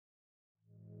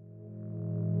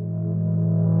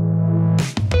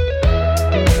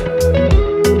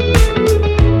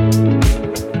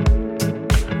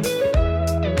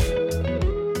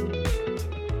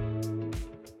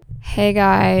Hey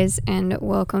guys, and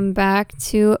welcome back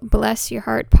to Bless Your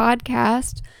Heart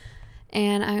podcast.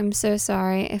 And I'm so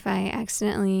sorry if I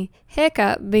accidentally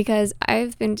hiccup because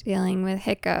I've been dealing with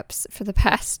hiccups for the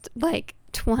past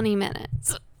 20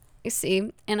 minutes. You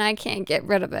see, and I can't get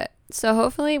rid of it. So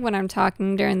hopefully when I'm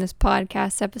talking during this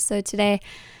podcast episode today,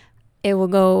 it will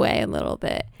go away a little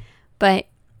bit. But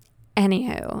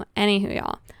anywho,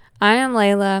 y'all. I am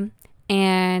Layla,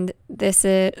 and this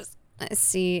is,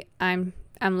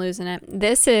 I'm losing it.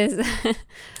 This is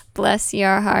Bless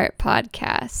Your Heart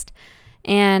podcast.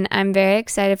 And I'm very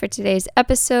excited for today's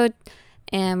episode.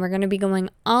 And we're going to be going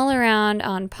all around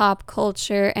on pop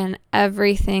culture and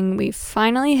everything. We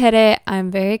finally hit it.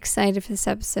 I'm very excited for this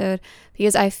episode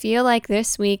because I feel like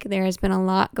this week there has been a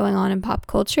lot going on in pop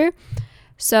culture.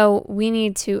 So we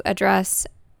need to address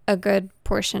a good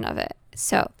portion of it.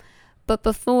 But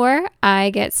before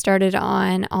I get started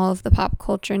on all of the pop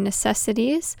culture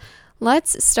necessities,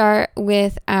 let's start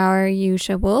with our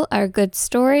good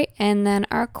story, and then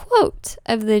our quote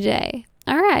of the day.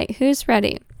 All right, who's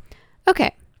ready?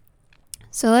 Okay,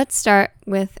 so let's start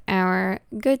with our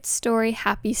good story,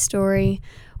 happy story,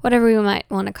 whatever we might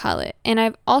want to call it. And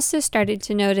I've also started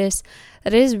to notice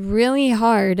that it is really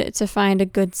hard to find a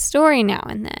good story now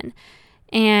and then.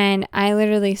 And I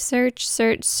literally search,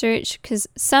 because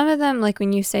some of them, like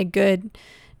when you say good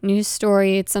news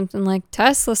story, it's something like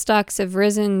Tesla stocks have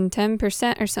risen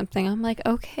 10% or something. I'm like,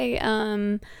 okay,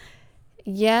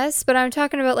 yes, but I'm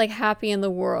talking about like happy in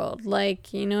the world.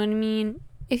 Like, you know what I mean?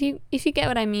 If you get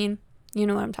what I mean, you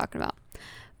know what I'm talking about.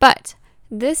 But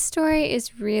this story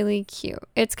is really cute.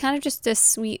 It's kind of just a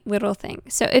sweet little thing.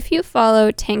 So if you follow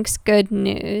Tank's Good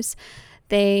News,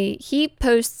 he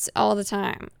posts all the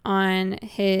time on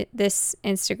this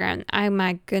Instagram. Oh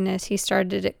my goodness, he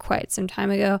started it quite some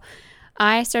time ago.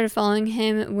 I started following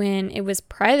him when it was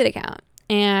private account,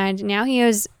 and now he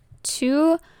has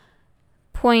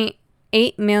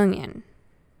 2.8 million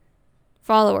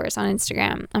followers on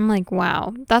Instagram. I'm like,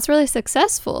 wow, that's really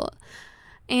successful.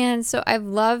 And so I've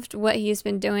loved what he's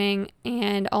been doing,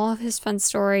 and all of his fun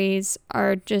stories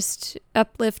are just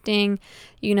uplifting.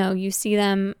 You know, you see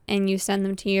them and you send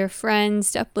them to your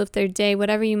friends to uplift their day,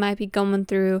 whatever you might be going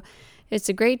through. It's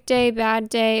a great day, bad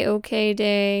day, okay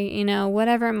day, you know,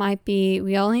 whatever it might be.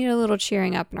 We all need a little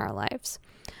cheering up in our lives.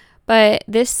 But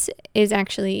this is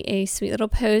actually a sweet little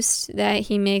post that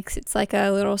he makes. It's like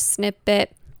a little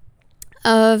snippet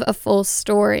of a full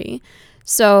story.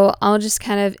 So I'll just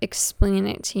kind of explain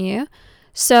it to you.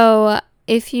 So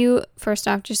if you, first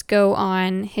off, just go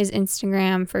on his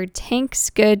Instagram for Tank's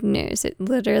Good News. It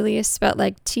literally is spelled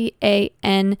like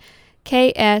TANKS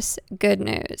Good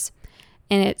News.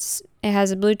 And it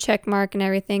has a blue check mark and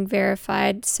everything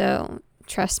verified. So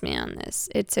trust me on this.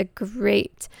 It's a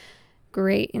great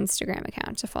Instagram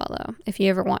account to follow. If you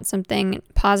ever want something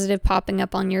positive popping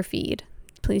up on your feed,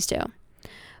 please do.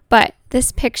 But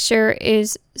this picture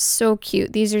is so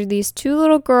cute. These are these two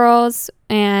little girls,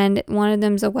 and one of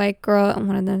them's a white girl and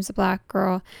one of them's a black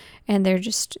girl. And they're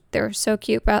so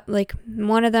cute. But like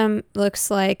one of them looks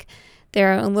like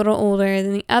they're a little older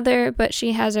than the other, but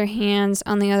she has her hands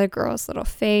on the other girl's little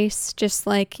face, just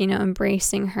like, you know,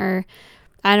 embracing her.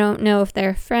 I don't know if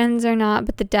they're friends or not,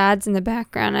 but the dad's in the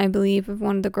background, I believe, of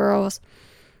one of the girls,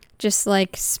 just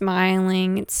like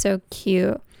smiling. It's so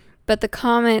cute. But the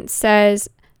comment says,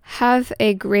 "Have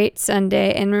a great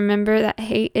Sunday, and remember that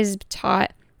hate is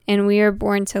taught and we are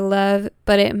born to love,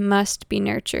 but it must be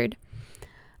nurtured."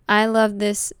 I love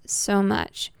this so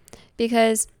much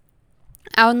because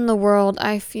out in the world,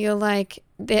 I feel like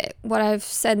that what I've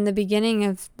said in the beginning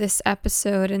of this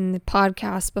episode and the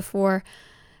podcast before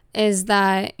is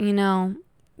that, you know,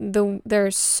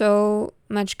 there's so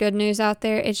much good news out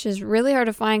there. It's just really hard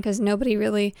to find because nobody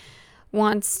really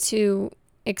wants to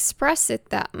express it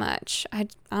that much. I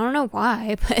don't know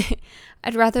why, but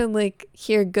I'd rather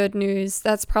hear good news.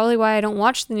 That's probably why I don't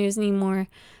watch the news anymore,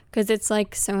 because it's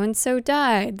like so-and-so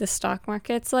died, the stock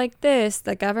market's like this,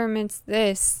 the government's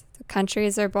this, the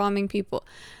countries are bombing people.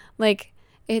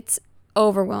 It's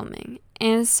overwhelming.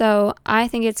 And so I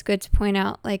think it's good to point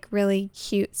out really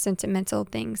cute sentimental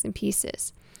things and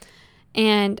pieces.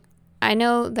 And I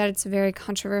know that it's a very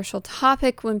controversial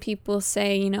topic when people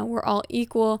say, you know, we're all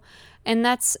equal. And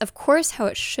that's, of course, how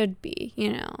it should be,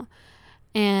 you know.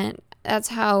 And that's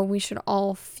how we should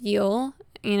all feel,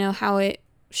 you know, how it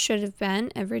should have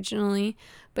been originally.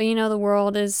 But, you know, the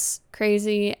world is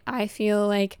crazy. I feel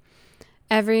like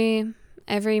every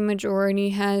majority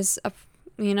has,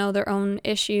 their own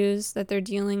issues that they're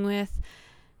dealing with.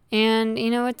 And,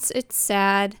 you know, it's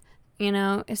sad, you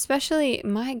know, especially,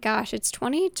 my gosh, it's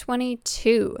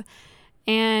 2022.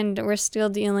 And we're still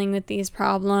dealing with these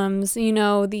problems. You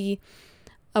know, the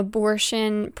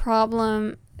abortion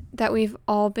problem that we've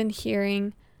all been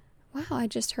hearing. Wow, I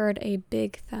just heard a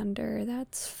big thunder.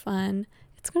 That's fun.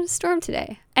 It's going to storm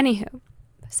today. Anywho,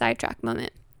 sidetrack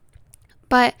moment.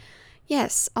 But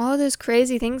yes, all of those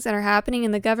crazy things that are happening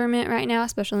in the government right now,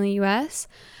 especially in the US,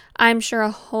 I'm sure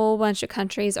a whole bunch of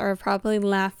countries are probably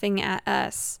laughing at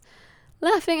us.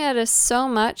 Laughing at us so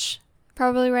much,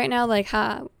 probably right now, like,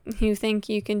 ha, you think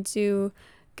you can do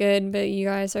good, but you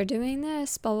guys are doing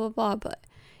this, blah, blah, blah. But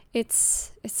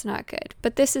it's not good.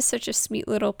 But this is such a sweet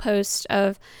little post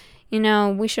of, you know,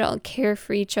 we should all care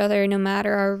for each other no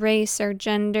matter our race, our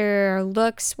gender, our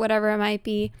looks, whatever it might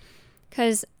be.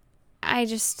 Because I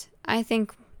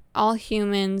think all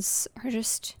humans are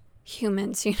just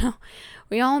humans, you know.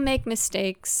 We all make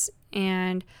mistakes,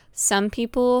 and some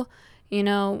people, you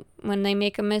know, when they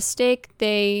make a mistake,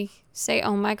 they say,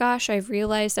 oh my gosh, I've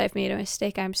realized I've made a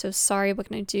mistake. I'm so sorry. What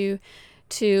can I do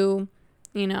to,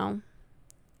 you know,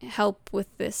 help with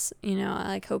this? You know, I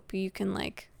like hope you can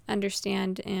like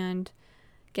understand and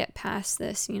get past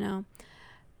this, you know.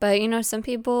 But, you know, some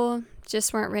people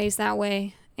just weren't raised that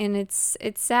way, and it's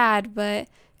sad, but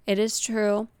it is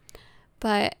true.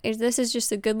 But this is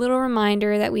just a good little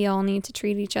reminder that we all need to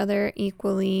treat each other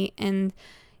equally, and,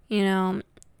 you know,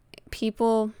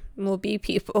 people will be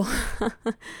people.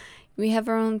 We have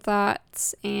our own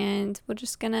thoughts, and we're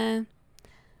just gonna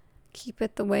keep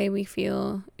it the way we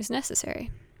feel is necessary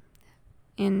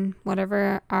in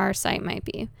whatever our site might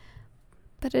be.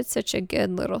 But it's such a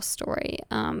good little story.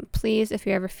 Please, if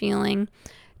you're ever feeling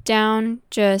down,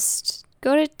 just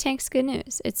go to Tank's Good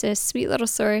News. It's a sweet little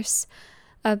source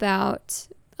about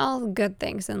all the good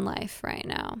things in life right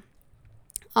now.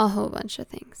 A whole bunch of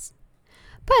things.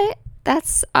 But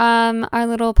that's our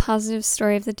little positive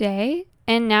story of the day.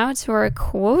 And now to our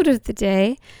quote of the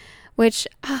day, which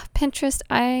Pinterest,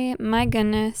 my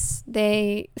goodness,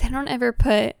 they don't ever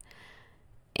put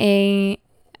a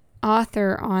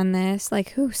author on this,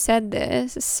 like who said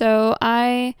this. So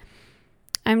I'm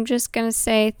just gonna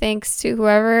say thanks to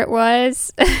whoever it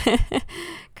was,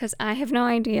 because I have no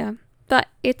idea. But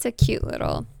it's a cute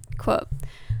little quote.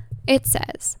 It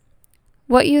says,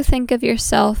 "What you think of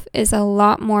yourself is a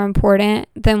lot more important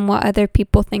than what other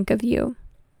people think of you."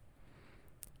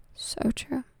 So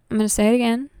true. I'm going to say it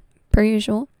again, per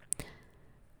usual.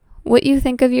 What you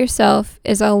think of yourself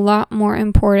is a lot more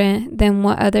important than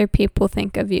what other people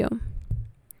think of you.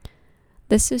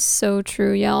 This is so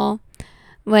true, y'all.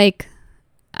 Like,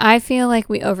 I feel like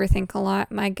we overthink a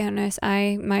lot. My goodness,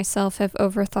 I myself have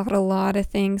overthought a lot of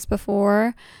things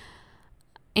before,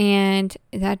 and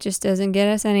that just doesn't get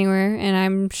us anywhere. And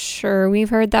I'm sure we've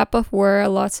heard that before.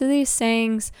 Lots of these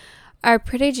sayings are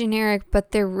pretty generic,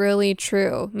 but they're really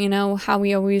true. You know, how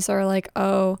we always are like,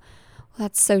 oh,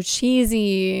 that's so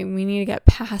cheesy. We need to get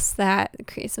past that,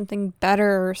 create something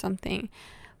better or something.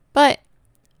 But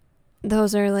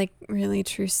those are like really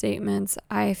true statements.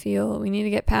 I feel we need to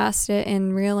get past it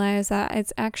and realize that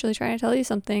it's actually trying to tell you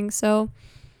something. So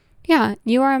yeah,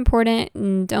 you are important,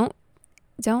 and don't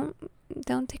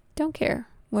care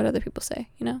what other people say,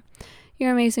 you know.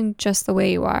 You're amazing just the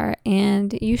way you are,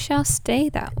 and you shall stay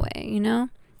that way, you know.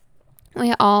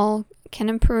 We all can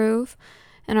improve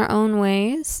in our own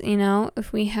ways, you know.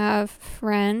 If we have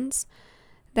friends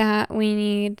that we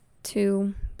need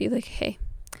to be like, hey,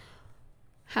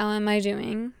 how am I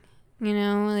doing? You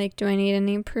know, like, do I need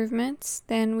any improvements?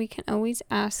 Then we can always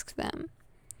ask them.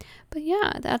 But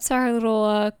yeah, that's our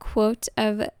little quote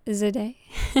of the day.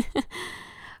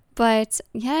 But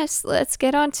yes, let's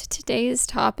get on to today's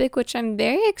topic, which I'm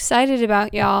very excited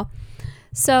about, y'all.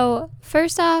 So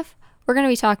first off, we're going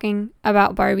to be talking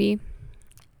about Barbie,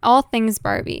 all things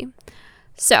Barbie.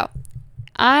 So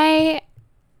I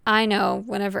know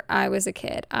whenever I was a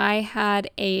kid, I had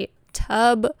a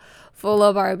tub full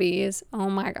of Barbies. Oh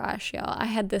my gosh, y'all. I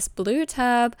had this blue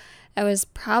tub that was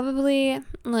probably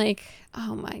like,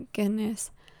 oh my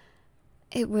goodness.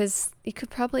 It could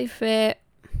probably fit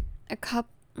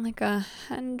like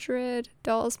 100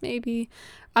 dolls maybe.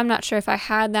 I'm not sure if I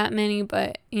had that many,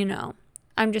 but you know,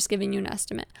 I'm just giving you an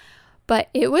estimate. But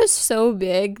it was so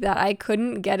big that I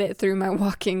couldn't get it through my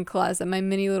walk-in closet, my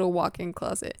mini little walk-in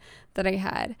closet that I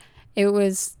had. It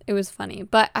was funny,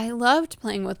 but I loved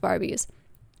playing with Barbies.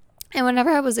 And whenever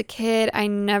I was a kid, I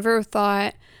never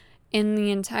thought in the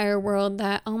entire world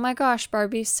that, oh my gosh,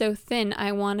 Barbie's so thin.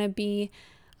 I want to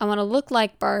look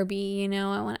like Barbie, you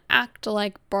know, I want to act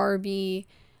like Barbie.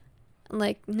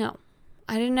 Like, no,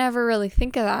 I didn't ever really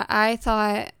think of that. I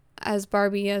thought as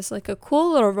Barbie as like a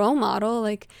cool little role model.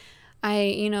 Like, I,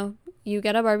 you know, you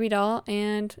get a Barbie doll,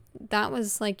 and that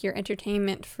was like your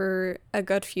entertainment for a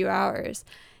good few hours.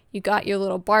 You got your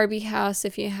little Barbie house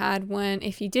if you had one.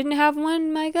 If you didn't have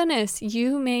one, my goodness,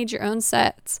 you made your own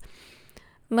sets.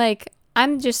 Like,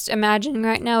 I'm just imagining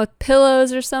right now with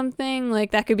pillows or something,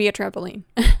 like that could be a trampoline.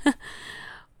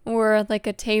 Or like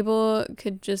a table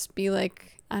could just be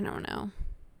like, I don't know,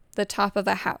 the top of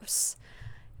a house.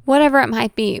 Whatever it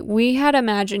might be. We had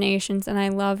imaginations and I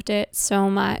loved it so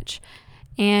much.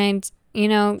 And,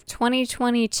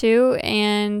 2022,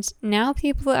 and now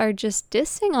people are just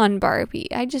dissing on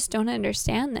Barbie. I just don't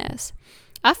understand this.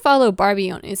 I follow Barbie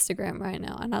on Instagram right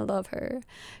now and I love her.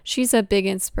 She's a big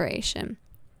inspiration.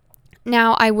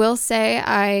 Now, I will say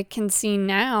I can see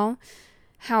now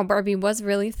how Barbie was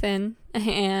really thin.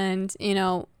 And,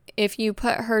 if you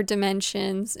put her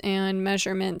dimensions and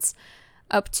measurements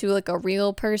up to like a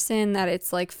real person, that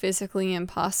it's like physically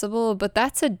impossible. But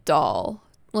that's a doll.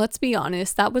 Let's be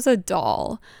honest, that was a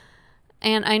doll.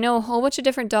 And I know a whole bunch of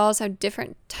different dolls have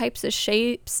different types of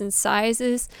shapes and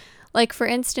sizes. Like, for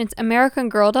instance, American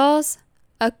Girl dolls,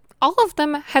 all of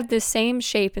them have the same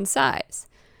shape and size.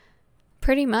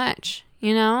 Pretty much,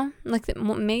 like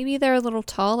maybe they're a little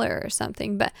taller or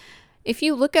something. But if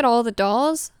you look at all the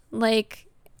dolls, like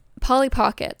Polly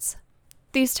Pockets,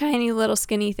 these tiny little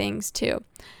skinny things too.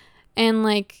 And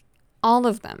like all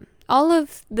of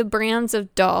the brands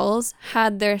of dolls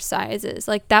had their sizes.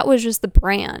 Like, that was just the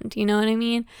brand, you know what I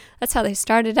mean? That's how they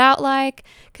started out like.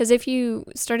 Because if you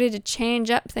started to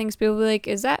change up things, people would be like,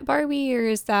 is that Barbie or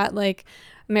is that like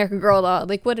American Girl doll?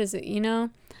 Like, what is it,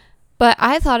 But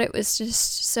I thought it was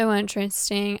just so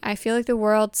interesting. I feel like the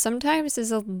world sometimes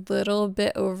is a little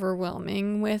bit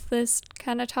overwhelming with this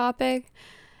kind of topic.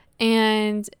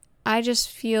 And I just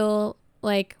feel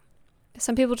like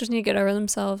some people just need to get over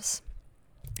themselves.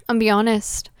 I'll be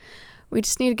honest. We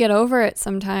just need to get over it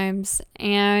sometimes.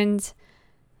 And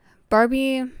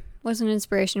Barbie was an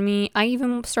inspiration to me. I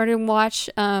even started to watch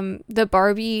the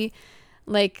Barbie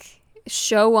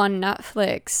show on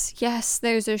Netflix. Yes,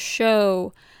 there's a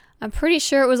show. I'm pretty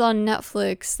sure it was on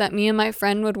Netflix that me and my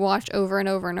friend would watch over and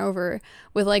over and over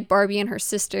with like Barbie and her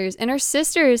sisters. And her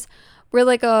sisters were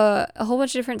like a whole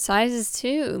bunch of different sizes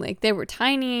too. Like, they were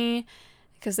tiny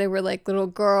because they were like little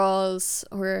girls,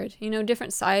 or,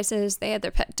 different sizes. They had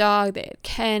their pet dog, they had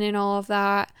Ken and all of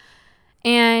that.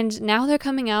 And now they're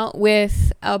coming out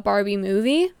with a Barbie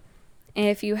movie.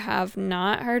 If you have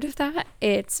not heard of that,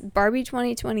 it's Barbie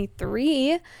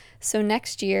 2023. So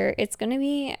next year, it's going to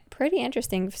be pretty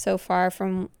interesting so far.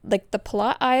 From like the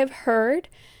plot I've heard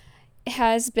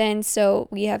has been, so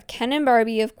we have Ken and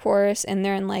Barbie, of course, and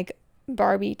they're in like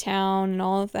Barbie Town and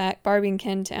all of that, Barbie and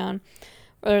Ken Town,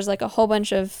 where there's like a whole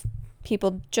bunch of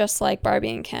people just like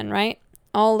Barbie and Ken, right?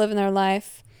 All living their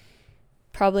life,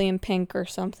 probably in pink or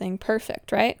something.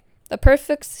 Perfect, right? The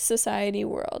perfect society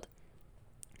world.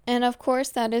 And of course,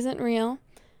 that isn't real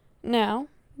now,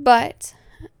 but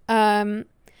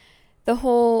the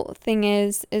whole thing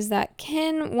is that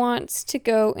Ken wants to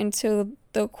go into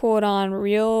the quote-on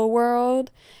real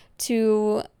world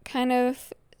to kind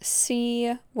of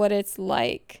see what it's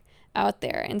like out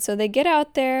there. And so they get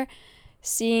out there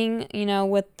seeing,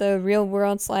 what the real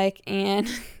world's like, and,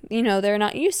 they're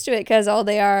not used to it because all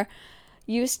they are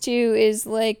used to is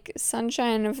like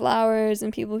sunshine and flowers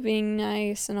and people being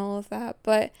nice and all of that.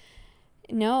 But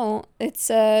no, it's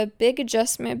a big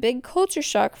adjustment, big culture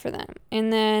shock for them.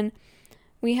 And then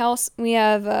we have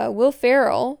Will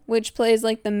Ferrell, which plays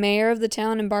like the mayor of the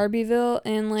town in Barbieville,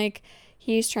 and like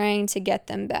he's trying to get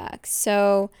them back.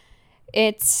 So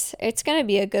it's going to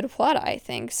be a good plot, I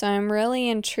think. So I'm really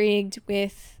intrigued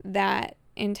with that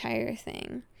entire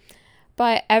thing.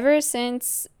 But ever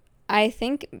since, I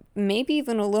think maybe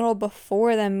even a little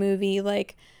before the movie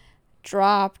like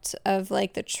dropped of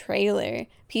like the trailer,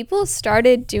 people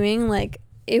started doing like,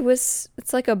 it's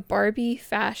like a Barbie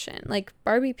fashion, like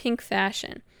Barbie pink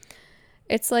fashion.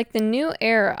 It's like the new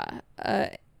era,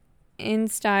 in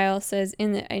style says,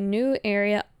 a new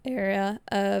era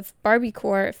of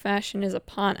Barbiecore fashion is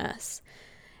upon us.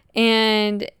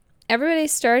 And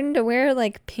everybody's starting to wear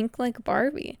like pink like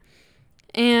Barbie.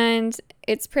 And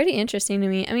it's pretty interesting to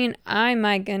me. I mean,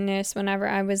 my goodness, whenever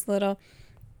I was little,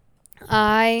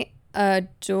 I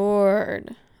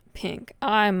adored pink.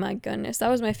 My goodness, that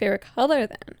was my favorite color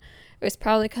then. It was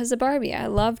probably because of Barbie. I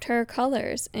loved her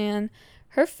colors, and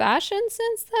her fashion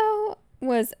sense though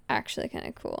was actually kind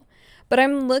of cool. But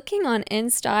I'm looking on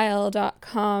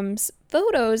InStyle.com's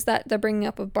photos that they're bringing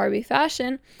up of Barbie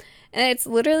fashion, and it's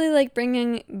literally like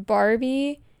bringing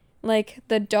Barbie, like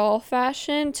the doll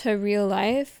fashion, to real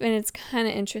life, and it's kind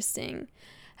of interesting.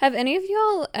 Have any of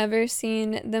y'all ever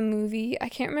seen the movie? I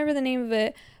can't remember the name of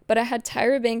it, but it had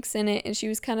Tyra Banks in it, and she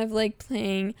was kind of like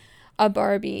playing a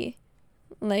Barbie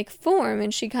like form,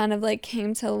 and she kind of like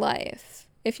came to life.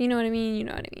 If you know what I mean, you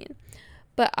know what I mean.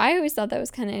 But I always thought that was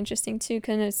kind of interesting too,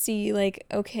 kind of see like,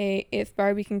 okay, if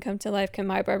Barbie can come to life, can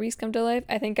my Barbies come to life?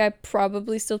 I think I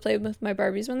probably still played with my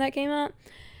Barbies when that came out.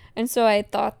 And so I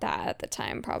thought that at the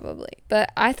time probably.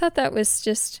 But I thought that was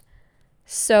just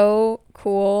so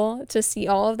cool to see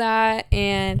all of that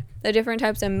and the different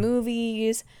types of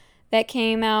movies that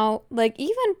came out. Like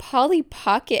even Polly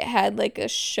Pocket had like a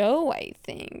show, I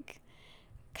think.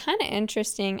 Kind of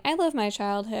interesting. I love my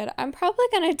childhood. I'm probably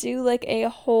gonna do like a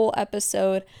whole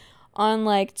episode on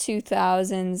like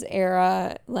 2000s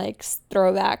era like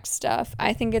throwback stuff.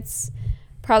 I think it's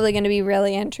probably gonna be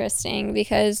really interesting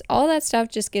because all that stuff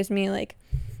just gives me like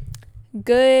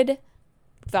good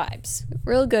vibes,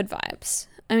 real good vibes.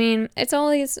 I mean, it's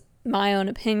always my own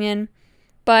opinion,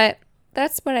 but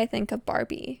that's what I think of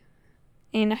Barbie.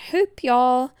 And I hope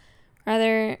y'all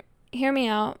either hear me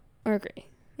out or agree,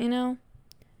 you know?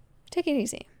 Take it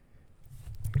easy.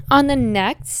 On the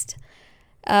next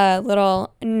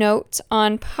little note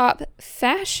on pop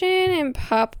fashion and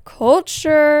pop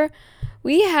culture,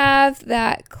 we have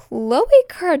that Khloe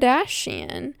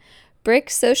Kardashian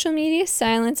breaks social media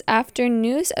silence after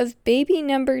news of baby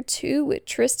number 2 with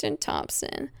Tristan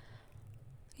Thompson.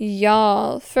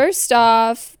 Y'all, first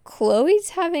off, Khloe's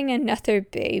having another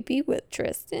baby with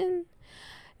Tristan.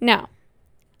 Now,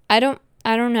 I don't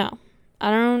know. I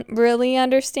don't really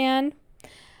understand.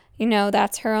 You know,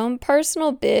 that's her own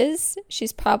personal biz.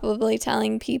 She's probably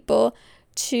telling people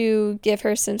to give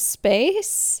her some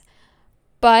space.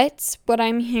 But what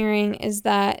I'm hearing is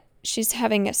that she's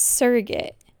having a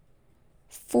surrogate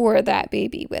for that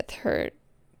baby with her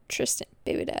Tristan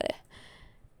baby daddy.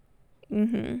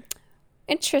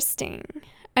 Interesting.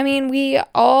 I mean, we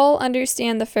all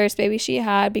understand the first baby she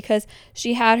had because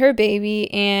she had her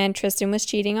baby and Tristan was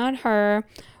cheating on her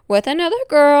with another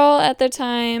girl at the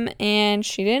time, and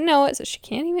she didn't know it, so she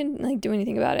can't even like do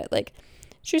anything about it. Like,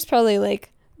 she was probably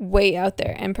like way out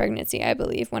there in pregnancy, I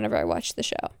believe, whenever I watched the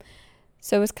show.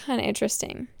 So it was kind of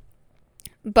interesting.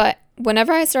 But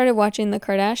whenever I started watching the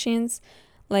Kardashians,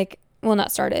 like, well,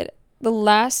 not started, the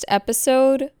last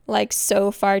episode, like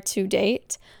so far to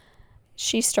date,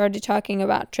 she started talking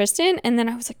about Tristan, and then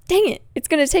I was like, dang it, it's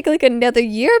gonna take like another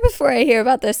year before I hear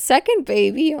about the second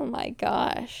baby. Oh my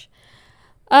gosh.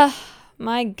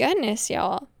 My goodness,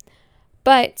 y'all.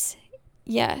 But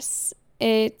yes,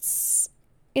 it's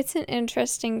an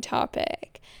interesting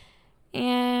topic.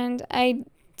 And I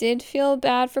did feel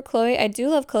bad for Khloe. I do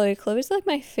love Khloe. Khloe's like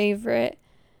my favorite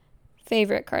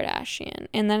Kardashian.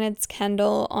 And then it's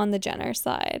Kendall on the Jenner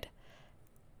side.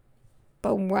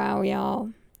 But wow, y'all.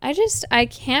 I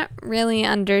can't really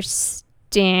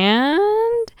understand.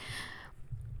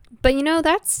 But you know,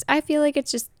 I feel like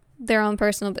it's just their own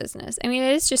personal business. I mean,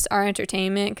 it is just our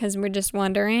entertainment because we're just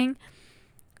wondering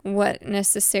what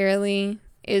necessarily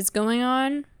is going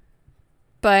on.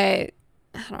 But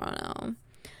I don't know.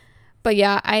 But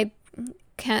yeah,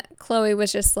 Khloe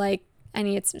was just like, I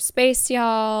need some space,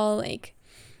 y'all. Like,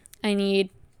 I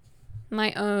need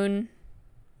my own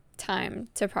time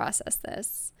to process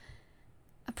this.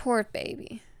 A poor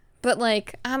baby. But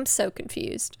like, I'm so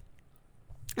confused.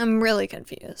 I'm really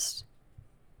confused.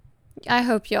 I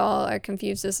hope y'all are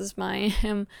confused as I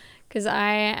am, because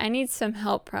I need some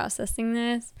help processing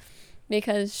this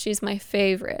because she's my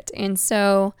favorite. And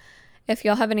so if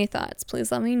y'all have any thoughts,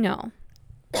 please let me know.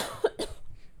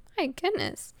 My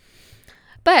goodness.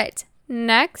 But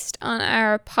next on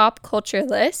our pop culture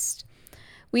list,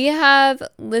 we have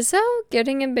Lizzo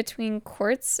getting in between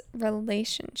Court's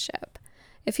relationship.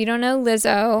 If you don't know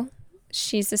Lizzo,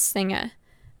 she's a singer,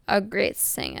 a great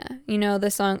singer. You know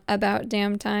the song About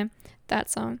Damn Time? That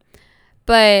song.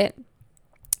 But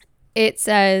it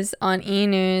says on E!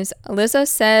 News, Lizzo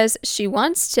says she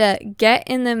wants to get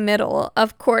in the middle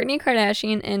of Kourtney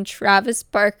Kardashian and Travis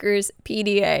Barker's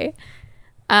PDA.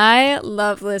 I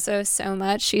love Lizzo so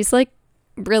much. She's like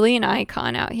really an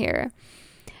icon out here.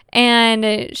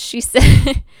 And she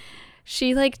said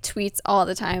she like tweets all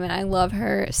the time, and I love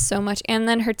her so much. And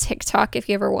then her TikTok, if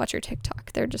you ever watch her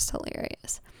TikTok, they're just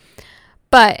hilarious.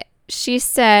 But she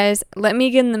says, let me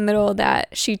get in the middle of that,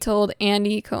 she told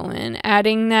Andy Cohen,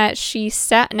 adding that she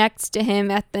sat next to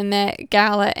him at the Met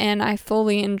Gala and I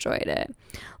fully enjoyed it.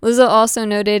 Lizzo also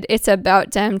noted, it's about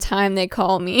damn time they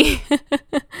call me.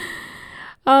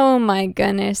 Oh my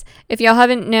goodness. If y'all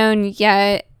haven't known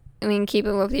yet, I mean,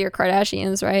 Keeping Up with Your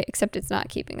Kardashians, right? Except it's not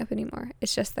Keeping Up anymore.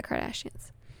 It's just the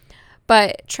Kardashians.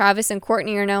 But Travis and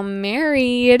Kourtney are now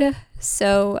married.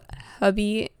 So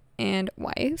hubby and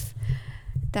wife.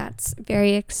 that's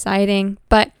very exciting.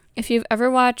 But if you've ever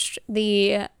watched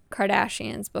the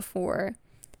Kardashians before,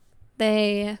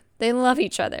 they love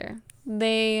each other.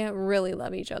 They really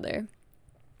love each other.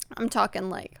 I'm talking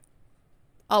like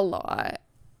a lot.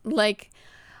 Like,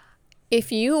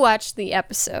 if you watch the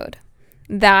episode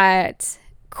that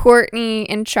Kourtney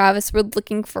and Travis were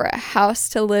looking for a house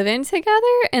to live in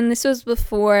together, and this was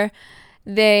before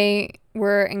they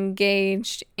were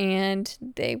engaged and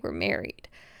they were married.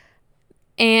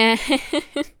 And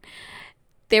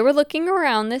they were looking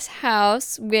around this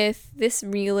house with this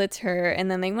realtor, and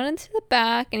then they went into the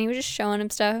back and he was just showing them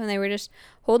stuff, and they were just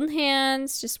holding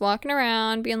hands, just walking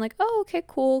around, being like, oh, okay,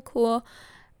 cool.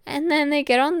 And then they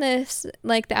get on this,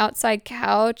 like, the outside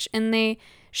couch, and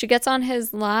she gets on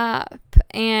his lap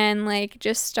and, like,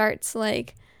 just starts,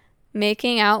 like,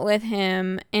 making out with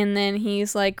him, and then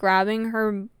he's, like, grabbing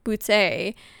her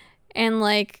bootay and,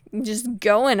 like, just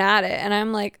going at it. And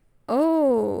I'm like,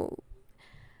 oh,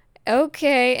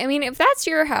 okay. I mean, if that's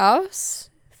your house,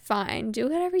 fine, do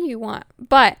whatever you want.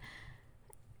 But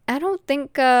I don't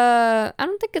think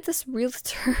it's this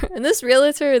realtor. And this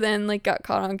realtor then, like, got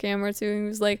caught on camera too, and he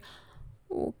was like,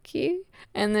 okay,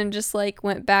 and then just, like,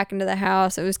 went back into the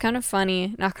house. It was kind of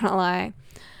funny, not gonna lie.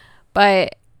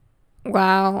 But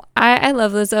wow, I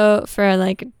love Lizzo for,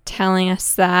 like, telling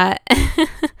us that.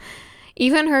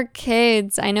 Even her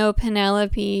kids, I know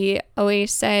Penelope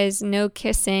always says no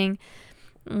kissing,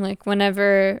 like,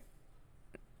 whenever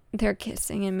they're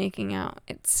kissing and making out.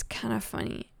 It's kind of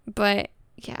funny. But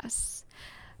yes,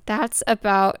 that's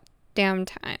about damn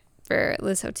time for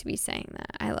Lizzo to be saying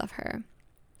that. I love her.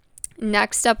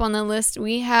 Next up on the list,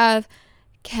 we have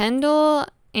Kendall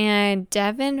and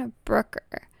Devin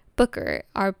Booker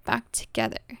are back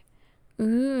together.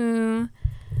 Ooh.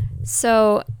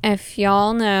 So if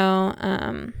y'all know,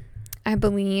 I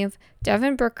believe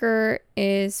Devin Booker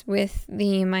is with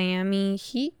the Miami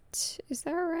Heat. Is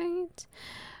that right?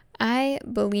 I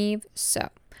believe so.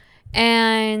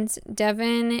 And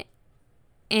Devin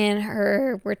and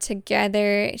her were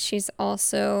together. She's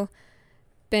also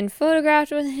been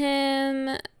photographed with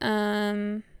him.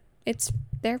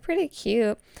 They're pretty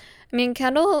cute. I mean,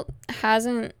 Kendall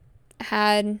hasn't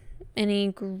had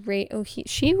any great.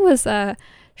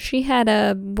 She had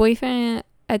a boyfriend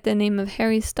at the name of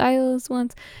Harry Styles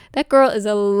once. That girl is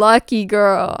a lucky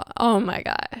girl. Oh my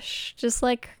gosh, just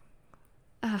like,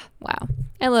 wow.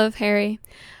 I love Harry,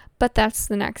 but that's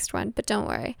the next one. But don't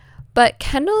worry. But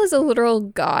Kendall is a literal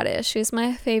goddess. She's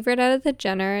my favorite out of the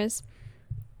Jenners.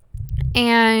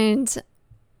 And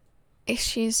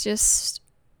she's just,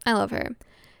 I love her.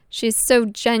 She's so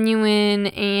genuine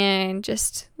and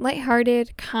just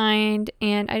lighthearted, kind,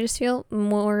 and I just feel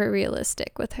more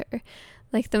realistic with her.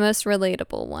 Like, the most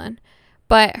relatable one.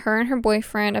 But her and her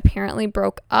boyfriend apparently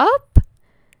broke up,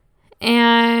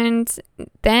 and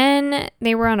then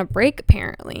they were on a break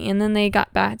apparently, and then they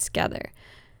got back together.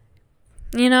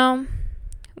 You know,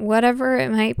 whatever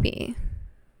it might be.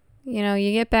 You know,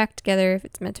 you get back together if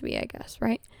it's meant to be, I guess,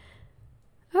 right?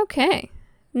 Okay.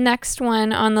 Next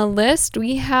one on the list,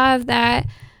 we have that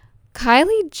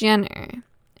Kylie Jenner.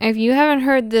 If you haven't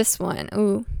heard this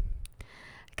one,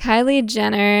 Kylie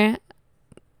Jenner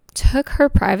took her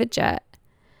private jet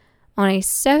on a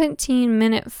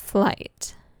 17-minute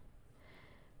flight.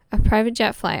 A private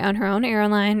jet flight on her own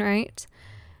airline, right?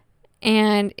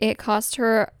 And it cost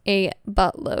her a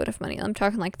buttload of money. I'm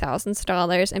talking like thousands of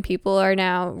dollars, and people are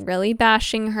now really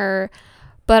bashing her.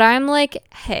 But I'm like,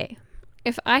 hey,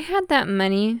 if I had that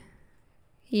money,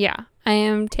 yeah, I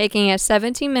am taking a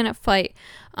 17-minute flight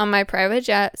on my private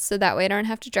jet so that way I don't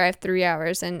have to drive 3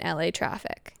 hours in LA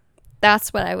traffic.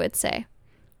 That's what I would say.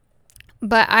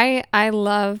 But I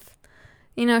love,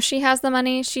 you know, she has the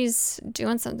money. She's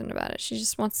doing something about it. She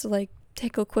just wants to, like,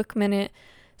 take a quick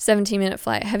 17-minute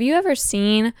flight. Have you ever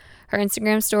seen her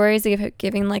Instagram stories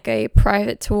giving like a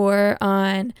private tour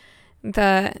on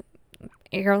the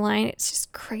airline? It's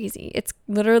just crazy. It's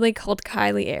literally called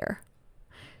Kylie Air.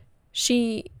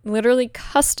 She literally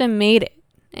custom made it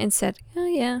and said, oh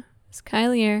yeah, it's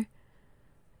Kylie Air.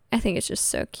 I think it's just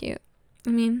so cute. I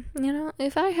mean, you know,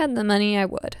 if I had the money, I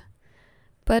would.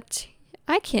 But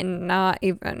I cannot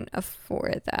even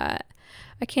afford that.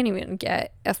 I can't even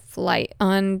get a flight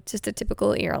on just a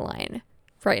typical airline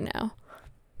right now.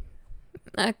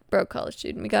 I'm a broke college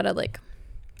student. We gotta, like,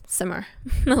 simmer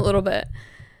a little bit.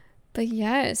 But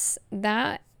yes,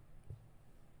 that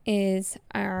is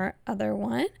our other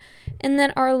one. And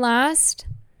then our last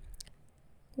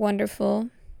wonderful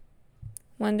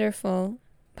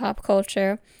pop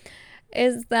culture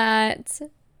is that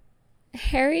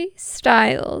Harry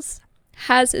Styles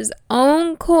has his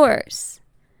own course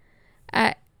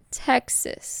at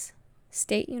Texas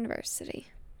State University.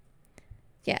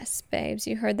 Yes, babes,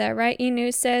 you heard that right.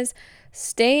 E-News says,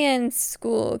 stay in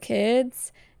school,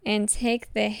 kids, and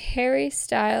take the Harry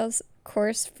Styles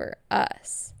course for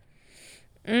us.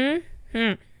 And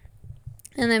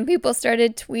then people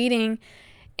started tweeting,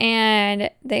 and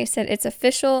they said, it's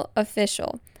official.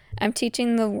 I'm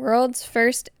teaching the world's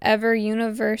first ever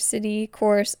university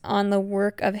course on the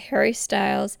work of Harry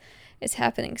Styles. It's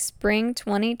happening spring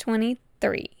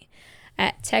 2023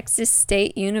 at Texas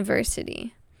State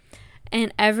University.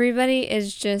 And everybody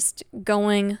is just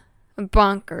going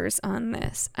bonkers on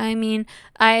this. I mean,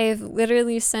 I've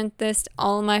literally sent this to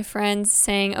all my friends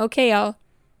saying, okay, y'all,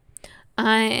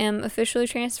 I am officially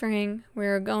transferring.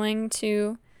 We're going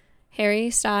to Harry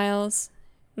Styles'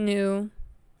 new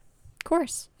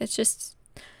course. It's just,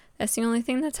 that's the only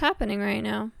thing that's happening right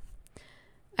now.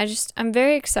 I'm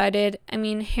very excited. I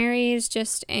mean, Harry is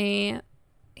he's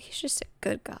just a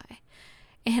good guy.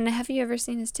 And have you ever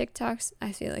seen his TikToks?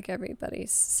 I feel like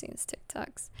everybody's seen his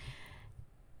TikToks.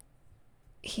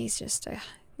 He's just a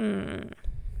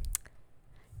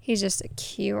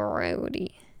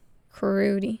cutie.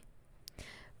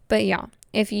 But y'all,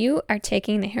 if you are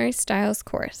taking the Harry Styles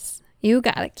course, you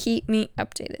gotta keep me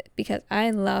updated because I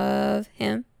love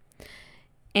him.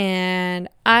 And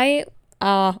I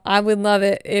would love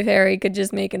it if Harry could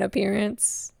just make an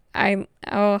appearance. It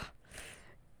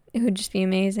would just be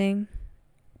amazing.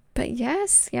 But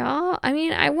yes, y'all, I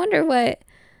mean, I wonder what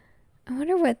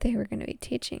they were going to be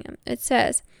teaching him. It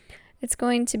says it's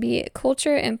going to be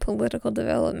culture and political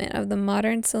development of the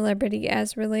modern celebrity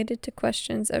as related to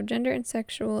questions of gender and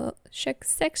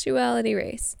sexuality,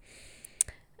 race.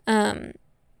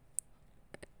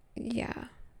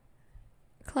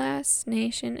 Class,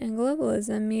 nation, and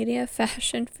globalism, media,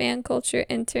 fashion, fan culture,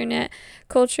 internet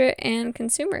culture, and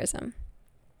consumerism.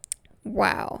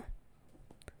 Wow.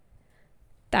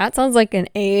 That sounds like an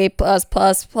A+++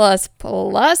 class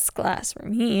for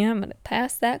me. I'm going to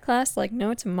pass that class like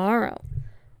no tomorrow.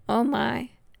 Oh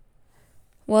my.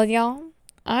 Well, y'all,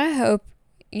 I hope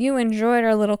you enjoyed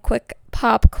our little quick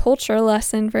pop culture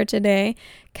lesson for today,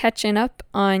 catching up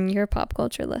on your pop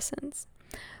culture lessons.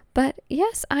 But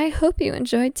yes, I hope you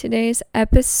enjoyed today's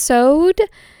episode.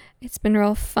 It's been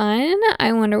real fun.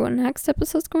 I wonder what next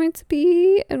episode's going to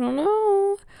be. I don't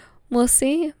know. We'll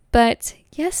see. But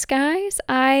yes, guys,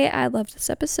 I love this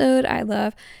episode. I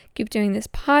love keep doing this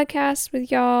podcast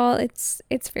with y'all. It's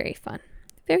very fun.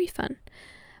 Very fun.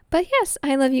 But yes,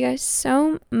 I love you guys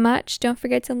so much. Don't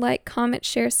forget to like, comment,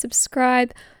 share,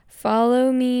 subscribe.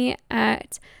 Follow me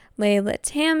at Layla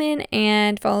Tammin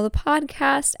and follow the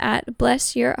podcast at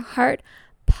Bless Your Heart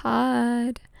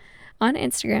Pod on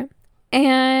Instagram.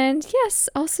 And yes,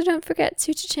 also don't forget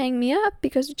to cha-chang me up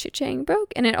because the cha-chang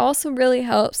broke. And it also really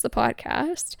helps the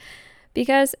podcast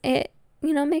because it,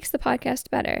 makes the podcast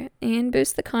better and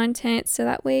boosts the content so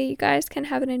that way you guys can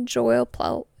have an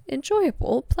enjoyable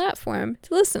platform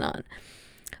to listen on.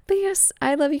 But yes,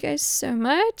 I love you guys so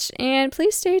much. And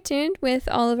please stay tuned with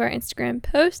all of our Instagram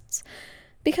posts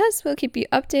because we'll keep you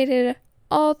updated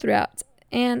all throughout.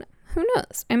 And who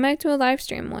knows, I might do a live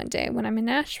stream one day when I'm in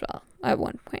Nashville at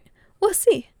one point. We'll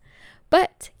see.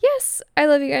 But yes, I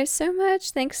love you guys so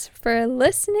much. Thanks for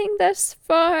listening thus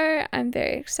far. I'm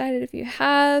very excited if you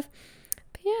have.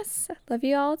 But yes, I love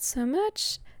you all so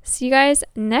much. See you guys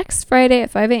next Friday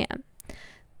at 5 a.m.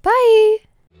 Bye.